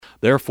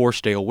Therefore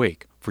stay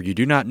awake, for you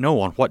do not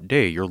know on what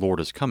day your Lord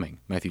is coming.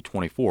 Matthew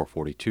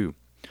 24:42.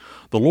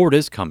 The Lord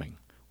is coming.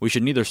 We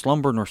should neither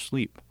slumber nor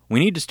sleep. We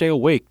need to stay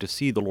awake to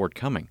see the Lord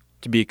coming,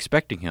 to be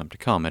expecting Him to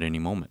come at any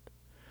moment.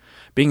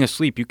 Being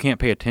asleep, you can't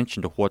pay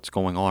attention to what's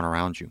going on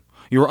around you.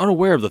 You are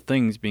unaware of the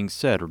things being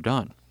said or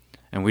done,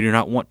 and we do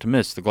not want to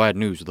miss the glad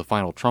news of the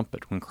final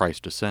trumpet when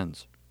Christ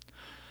descends.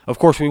 Of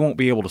course, we won't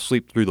be able to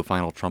sleep through the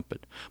final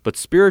trumpet, but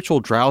spiritual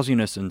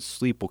drowsiness and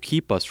sleep will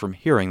keep us from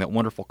hearing that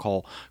wonderful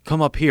call,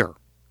 "Come up here."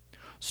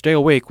 Stay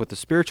awake with the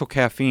spiritual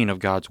caffeine of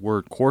God's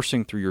Word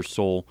coursing through your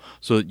soul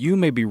so that you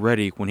may be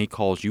ready when He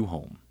calls you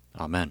home.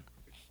 Amen.